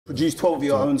Produced 12 of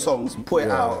your own songs, put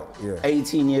it out,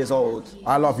 18 years old.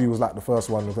 I Love You was like the first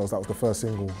one because that was the first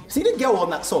single. See the girl on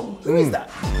that song? Who is that?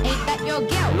 Ain't that your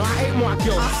girl? No, I ain't my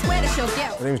girl. I swear that's your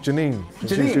girl. Her name's Janine.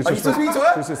 Janine? Are you still speaking to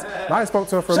her? I spoke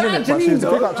to her for a minute, but she's a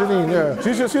big up Janine, yeah.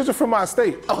 She was just from my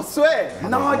estate. I swear.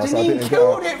 Nah, Janine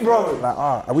killed it, bro.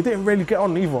 Like, and we didn't really get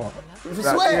on either. I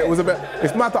swear. Yeah, it was a bit,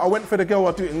 it's mad that I went for the girl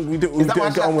we didn't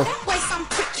get on with.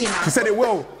 She said it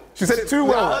well. She said it too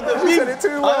well. She said it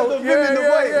too well.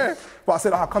 Yeah. But I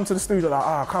said, come to the studio,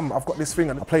 like, come, I've got this thing.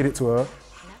 And I played it to her,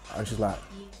 and she's like,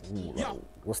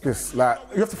 what's this? Like,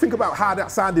 you have to think about how that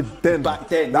sounded then. Back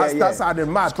then, that sounded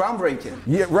mad. It's groundbreaking.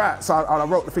 Yeah, right. So I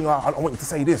wrote the thing, I want you to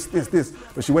say this.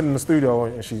 But she went in the studio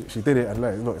and she did it,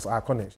 and look, it's iconic.